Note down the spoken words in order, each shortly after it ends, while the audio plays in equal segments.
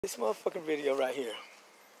This motherfucking video right here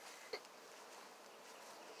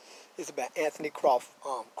is about Anthony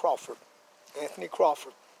Crawford. Anthony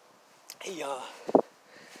Crawford. It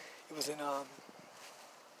was in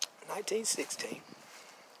 1916.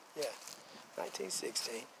 Yeah,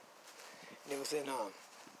 1916. And it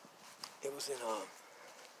was in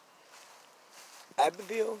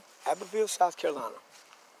Abbeville, South Carolina.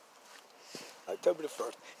 October the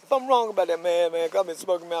 1st. If I'm wrong about that, man, cause I've been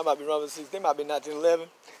smoking, man, I might be wrong with 6. They might be 1911.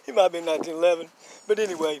 He might be 1911. But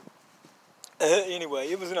anyway,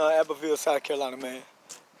 it was in Abbeville, South Carolina, man.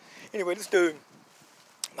 Anyway, this dude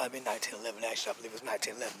might be 1911. Actually, I believe it was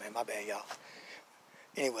 1911, man. My bad, y'all.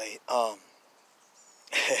 Anyway,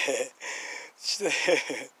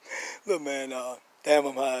 look, man, damn,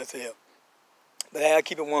 I'm high as hell. But I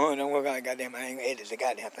keep it 100. I'm gonna goddamn, I ain't gonna edit the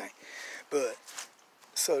goddamn thing. But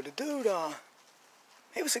so the dude,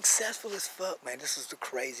 he was successful as fuck, man. This is the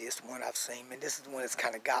craziest one I've seen, man. This is the one that's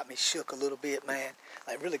kind of got me shook a little bit, man.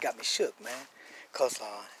 Like, really got me shook, man. Because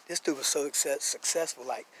this dude was so successful.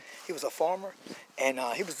 Like, he was a farmer, and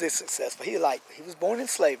he was this successful. He was born in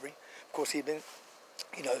slavery. Of course, he'd been,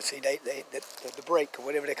 see, the break, or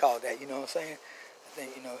whatever they call that, you know what I'm saying? I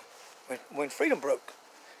think, when freedom broke.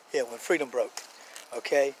 Yeah, when freedom broke,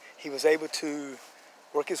 okay? He was able to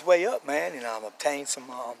work his way up, man, and obtain some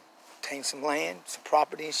land, some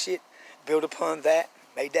property and shit, build upon that,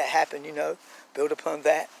 made that happen, build upon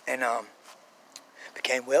that, and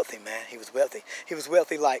became wealthy, man. He was wealthy. He was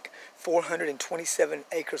wealthy like 427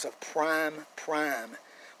 acres of prime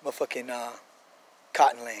motherfucking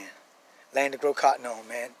cotton land to grow cotton on,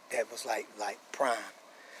 man. That was like prime.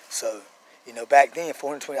 So, back then,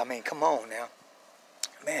 420, I mean, come on now.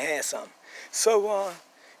 Man had something. So,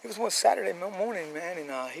 it was one Saturday morning, man,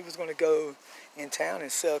 and he was going to go in town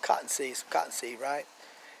and sell some cotton seed, right?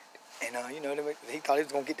 And, he thought he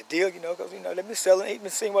was going to get the deal, because, they've been selling, he's been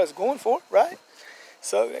seeing what it's going for, right?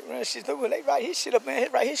 So, they write his shit up, man. They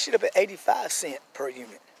write his shit up at 85 cents per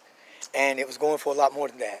unit. And it was going for a lot more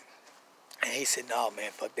than that. And he said, no, man,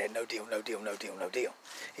 fuck that, no deal.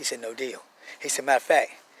 He said, no deal. He said, matter of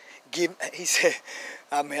fact,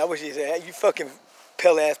 I wish he said, hey, you fucking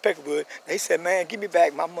pale-ass peckerwood. He said, man, give me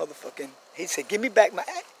back my motherfucking, he said, give me back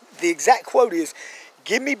the exact quote is,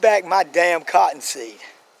 give me back my damn cotton seed.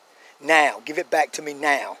 Now, give it back to me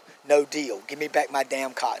now. No deal. Give me back my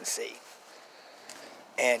damn cotton seed.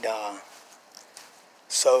 And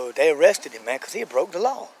so they arrested him, man, because he broke the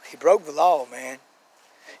law. He broke the law, man.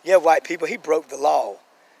 Yeah, white people, he broke the law.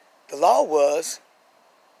 The law was,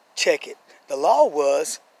 check it, the law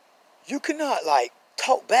was, you could not,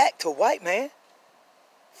 talk back to a white man.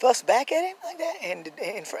 Fuss back at him like that, and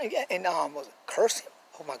curse him.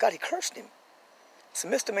 Oh my God, he cursed him. It's a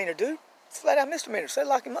misdemeanor, dude. It's a flat out misdemeanor. So they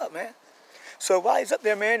lock him up, man. So while he's up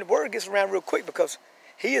there, man, the word gets around real quick because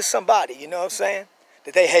he is somebody, you know what I'm saying,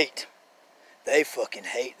 that they hate. They fucking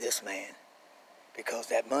hate this man because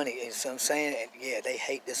that money is what I'm saying. And yeah, they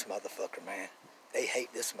hate this motherfucker, man. They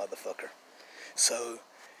hate this motherfucker. So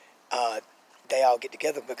they all get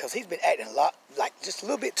together because he's been acting a lot just a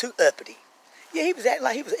little bit too uppity. Yeah, he was acting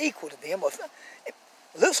like he was equal to them. It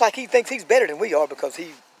looks like he thinks he's better than we are because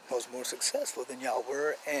he was more successful than y'all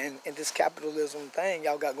were. And in this capitalism thing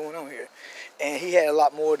y'all got going on here. And he had a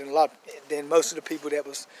lot more than most of the people that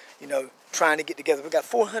was, trying to get together. We got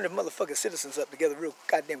 400 motherfucking citizens up together real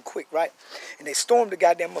goddamn quick, right? And they stormed the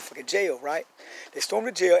goddamn motherfucking jail, right? They stormed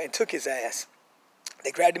the jail and took his ass.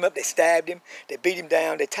 They grabbed him up, they stabbed him, they beat him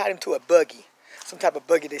down, they tied him to a buggy. Some type of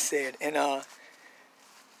buggy, they said. And,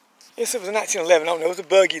 yes, it was 1911. I don't know. It was a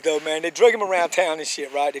buggy, though, man. They drug him around town and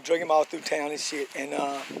shit, right? They drug him all through town and shit. And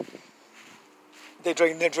they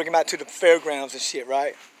drug him out to the fairgrounds and shit,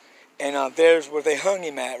 right? And there's where they hung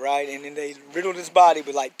him at, right? And then they riddled his body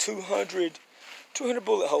with like 200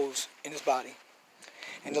 bullet holes in his body.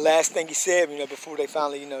 And the last thing he said, before they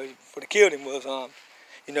finally, before they killed him was,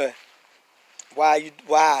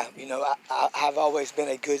 I've always been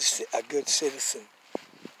a good citizen.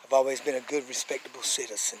 I've always been a good, respectable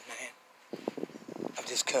citizen, man, of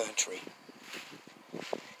this country.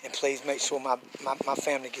 And please make sure my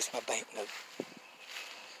family gets my banknote.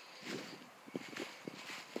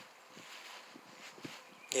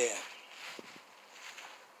 Yeah.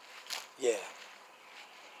 Yeah.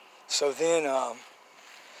 So then the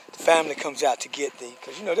family comes out to get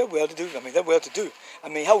because, they're well-to-do. They're well-to-do.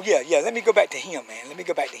 Oh, yeah, let me go back to him, man.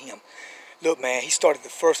 Look, man, he started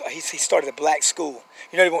he started a black school.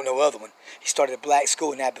 He won't know other one. He started a black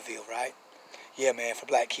school in Abbeville, right? Yeah, man, for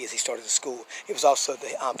black kids, he started a school. He was also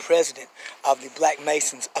the president of the Black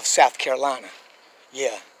Masons of South Carolina.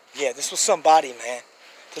 Yeah, this was somebody, man.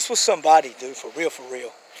 This was somebody, dude, for real.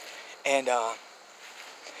 And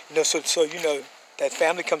You know, so you know, that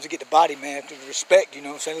family comes to get the body, man, to respect, you know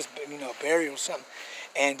what I'm saying? It's, you know, a burial or something.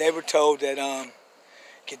 And they were told that,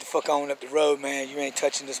 get the fuck on up the road, man. You ain't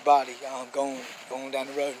touching this body. Going down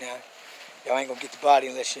the road now. Y'all ain't gonna get the body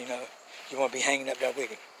unless, you know, you want to be hanging up there with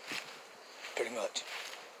him. Pretty much.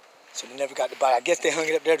 So they never got the body. I guess they hung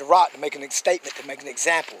it up there to rot, to make a statement, to make an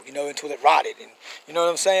example, you know, until it rotted. And you know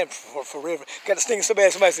what I'm saying? For real. Got to sting so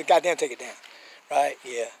bad, somebody said, goddamn, take it down. Right?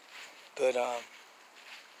 Yeah. But,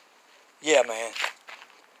 yeah, man.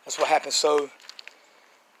 That's what happened. So,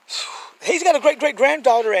 he's got a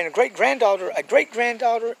great-great-granddaughter and a great-granddaughter, a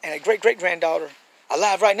great-granddaughter and a great-great-granddaughter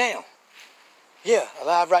alive right now. Yeah,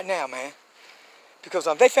 alive right now, man. Because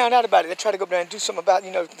they found out about it. They tried to go up there and do something about,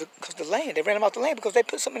 you know, because the land. They ran them off the land because they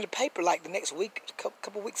put something in the paper like the next week, a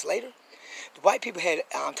couple weeks later. The white people had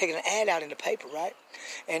taken an ad out in the paper, right?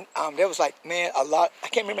 And there was like, man, a lot. I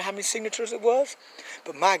can't remember how many signatures it was.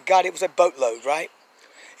 But my God, it was a boatload, right?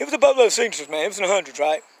 It was a boatload of signatures, man. It was in the hundreds,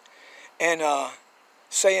 right? And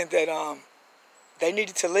saying that they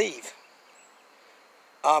needed to leave.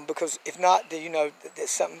 Because if not, you know,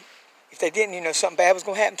 there's something, if they didn't, you know, something bad was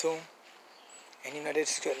going to happen to them. And, you know, they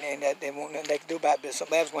just couldn't, and they won't nothing they could do about it, but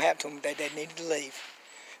something bad was going to happen to them. They needed to leave.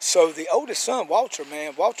 So the oldest son, Walter,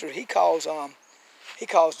 man, he calls the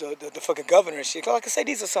fucking governor and shit. Like I say,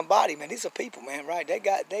 these are somebody, man. These are people, man, right?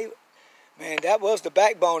 Man, that was the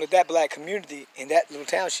backbone of that black community in that little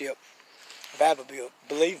township of Abbeville.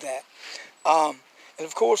 Believe that. And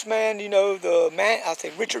of course, man, you know, Governor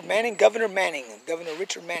Richard Manning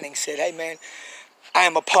said, hey, man, I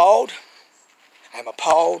am appalled.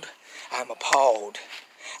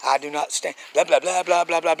 I do not stand, blah, blah, blah, blah,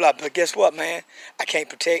 blah, blah, blah. But guess what, man? I can't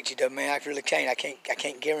protect you, though, man. I really can't. I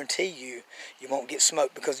can't guarantee you won't get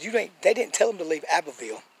smoked because they didn't tell him to leave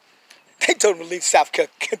Abbeville. They told him to leave South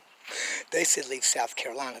Carolina. They said leave South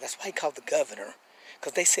Carolina. That's why he called the governor,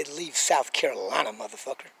 because they said leave South Carolina,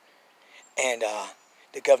 motherfucker. And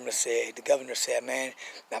the governor said, man,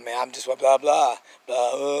 I'm just blah, blah, blah,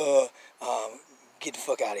 get the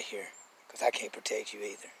fuck out of here, because I can't protect you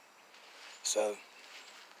either. So,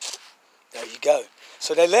 there you go.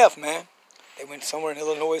 So they left, man. They went somewhere in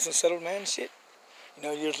Illinois and settled, man, and shit. You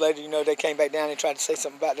know, years later, you know, they came back down and tried to say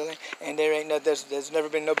something about the land. And there's never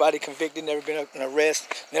been nobody convicted, never been an arrest,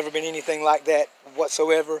 never been anything like that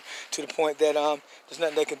whatsoever, to the point that there's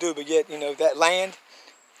nothing they can do. But yet, you know, that land,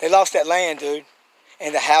 they lost that land, dude.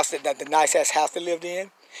 And the house, the nice-ass house they lived in,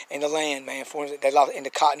 and the land, man, they lost, and the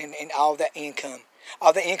cotton and all that income.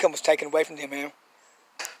 All the income was taken away from them, man.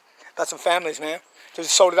 Got some families, man. So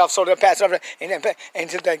just sold it off, passed it off, and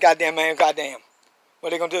to that goddamn. What are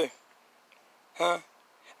they gonna do? Huh?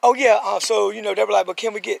 Oh yeah, so, you know, they were like, but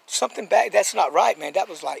can we get something back? That's not right, man.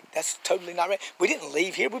 That's totally not right. We didn't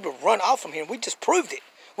leave here. We were run off from here. We just proved it.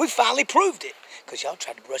 We finally proved it. Because y'all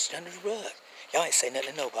tried to brush it under the rug. Y'all ain't say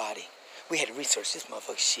nothing to nobody. We had to research this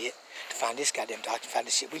motherfucking shit to find this goddamn doctor, find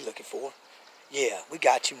the shit we looking for. Yeah, we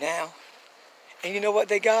got you now. And you know what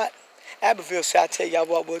they got? Abbeville said, I'll tell y'all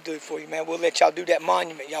what we'll do for you, man. We'll let y'all do that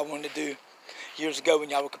monument y'all wanted to do years ago when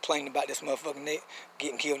y'all were complaining about this motherfucking Nick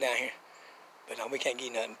getting killed down here. But no, we can't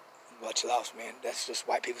get nothing. What you lost, man. That's just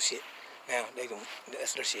white people shit. Now,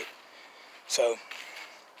 that's their shit. So,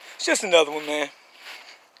 it's just another one, man.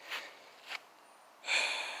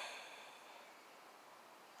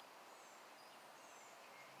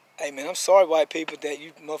 Hey, man, I'm sorry, white people, that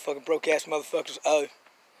you motherfucking broke-ass motherfuckers owe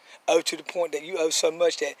to the point that you owe so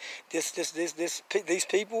much that these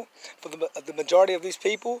people, for the majority of these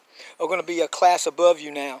people, are going to be a class above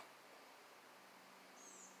you now.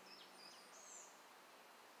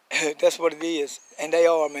 That's what it is, and they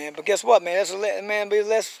are, man. But guess what, man? That's be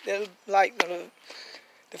less like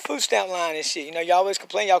the food stamp line and shit. You know, y'all always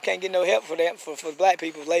complain y'all can't get no help for that for black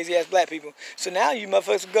people, lazy ass black people. So now you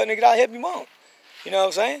motherfuckers are going to get all the help you want. You know what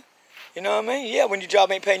I'm saying? You know what I mean? Yeah, when your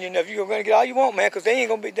job ain't paying you enough, you're gonna get all you want, man, because they ain't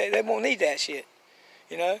gonna be. They won't need that shit.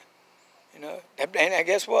 You know. And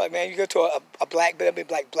guess what, man? You go to a black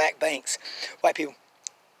banks, white people,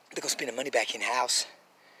 they're gonna spend the money back in house.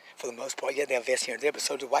 For the most part, yeah, they invest here and there, but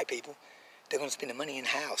so do white people. They're going to spend the money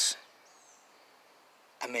in-house.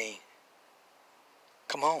 I mean,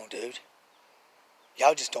 come on, dude.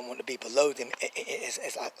 Y'all just don't want to be below them as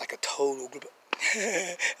like a total group.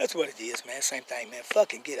 That's what it is, man. Same thing, man.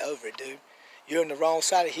 Fucking get over it, dude. You're on the wrong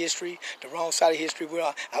side of history. The wrong side of history.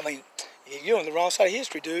 You're on the wrong side of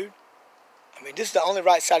history, dude. I mean, this is the only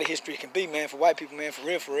right side of history it can be, man, for white people, man, for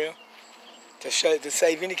real. To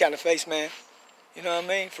save any kind of face, man. You know what I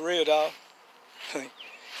mean? For real, dog.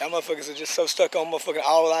 Y'all motherfuckers are just so stuck on motherfucking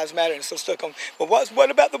all lives matter and so stuck on. But what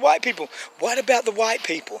about the white people? What about the white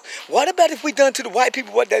people? What about if we done to the white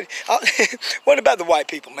people what they? What about the white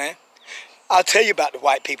people, man? I'll tell you about the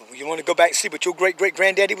white people. You want to go back and see what your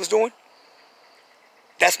great-great-granddaddy was doing?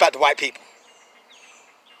 That's about the white people.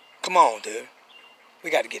 Come on, dude. We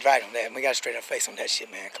got to get right on that. We got to straighten our face on that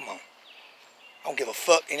shit, man. Come on. I don't give a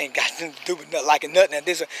fuck. It ain't got nothing to do with nothing, liking nothing.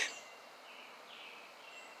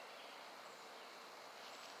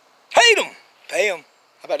 Hate them. Pay them.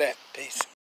 How about that? Peace.